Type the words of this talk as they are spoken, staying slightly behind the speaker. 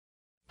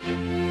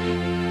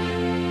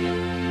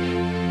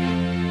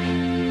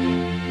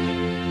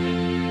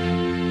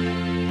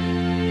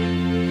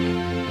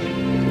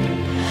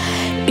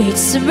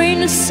It's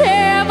been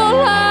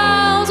several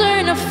hours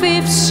and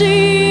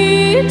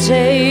 50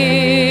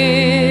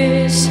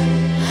 days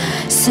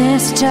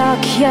since I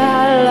took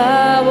your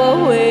love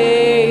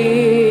away.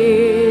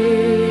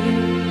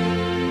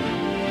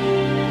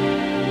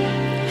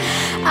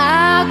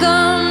 I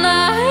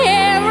gonna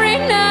every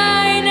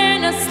night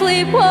and I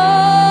sleep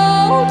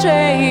all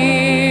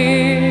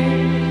day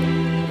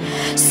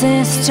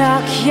since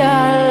I took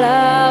your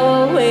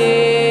love away.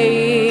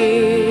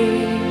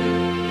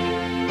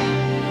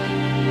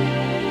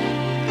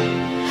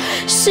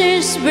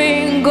 She's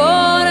been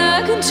gone,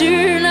 I can do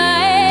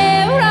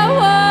whatever I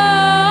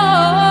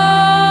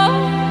want.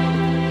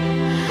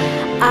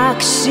 I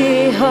can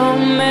see her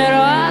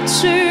mirror, I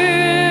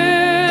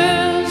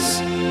choose.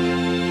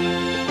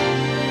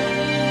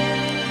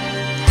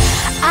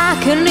 I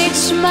can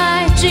eat my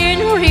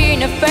dinner in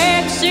a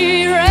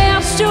fancy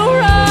restaurant,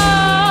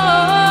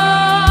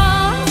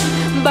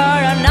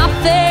 but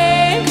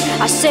nothing,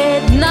 I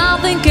said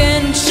nothing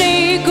can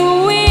take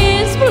away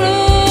his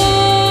blues.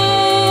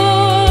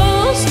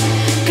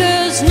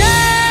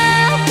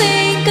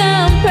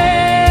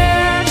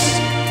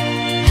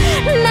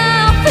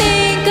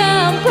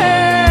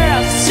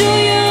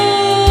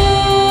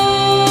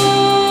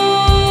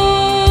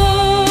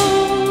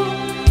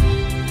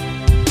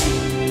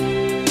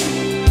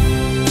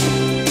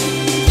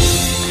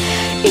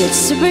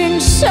 It's been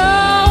so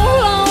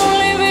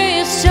lonely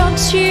without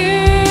you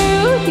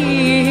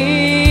here,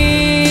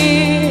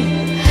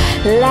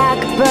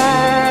 like a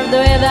bird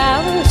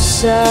without a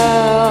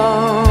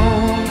song.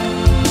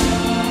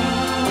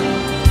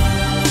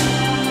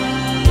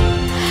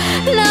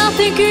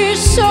 Nothing can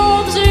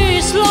solve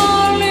this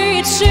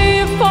lonely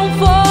trip from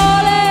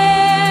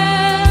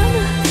falling.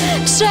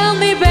 Tell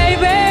me,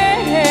 baby,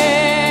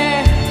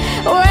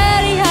 where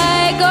did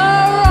I go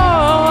wrong?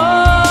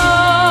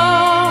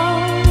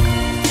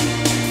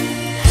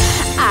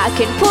 I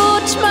can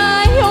put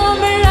my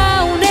arm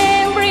around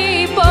every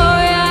boy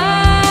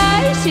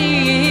I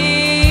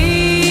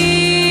see,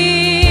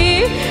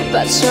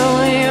 but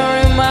only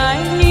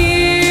remind you.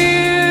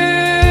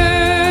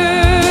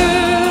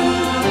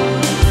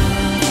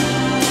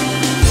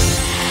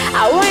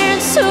 I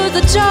went to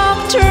the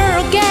doctor,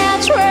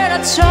 get ready,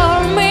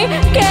 told me,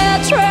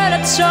 get ready,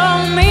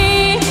 told me.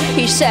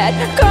 He said,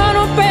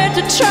 gonna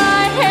better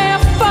try,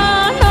 have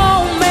fun, no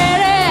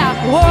matter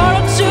what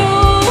I do.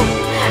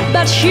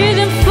 But she's a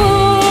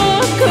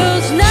fool,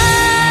 'cause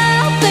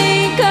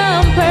nothing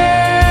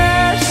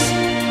compares,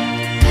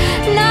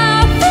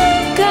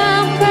 nothing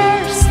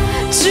compares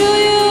to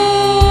you.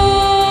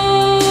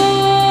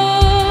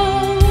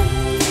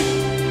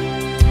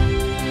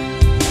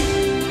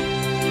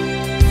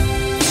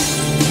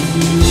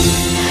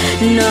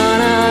 No,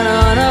 no, no,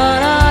 no,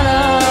 no, no.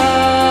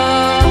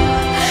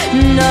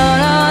 No,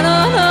 no, no,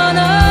 no,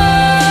 no.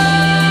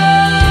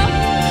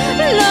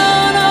 No,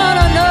 no,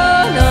 no, no,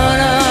 no,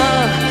 no.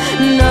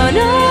 No,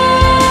 no.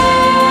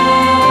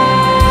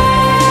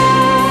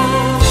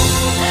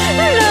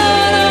 No,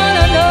 no,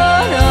 no, no,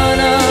 no,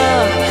 no.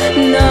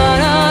 No,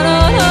 no, no,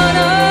 no,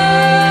 no.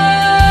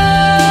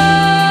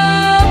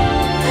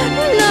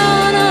 No,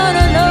 no,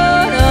 no, no,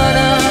 no,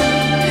 no.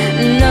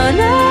 No,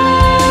 no.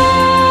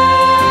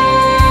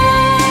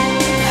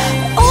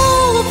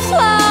 All the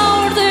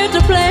flowers that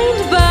are playing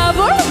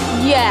bubble,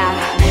 yeah,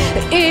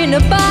 in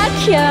the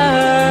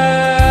backyard,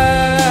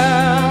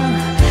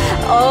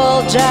 all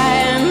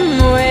dying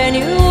when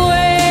you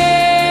went.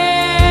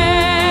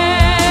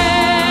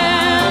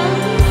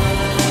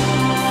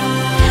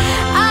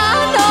 I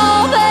know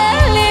that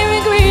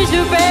living with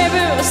you,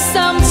 baby,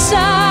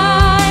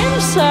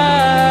 sometimes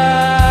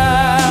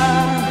hard,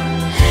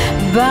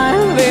 but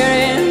I'm very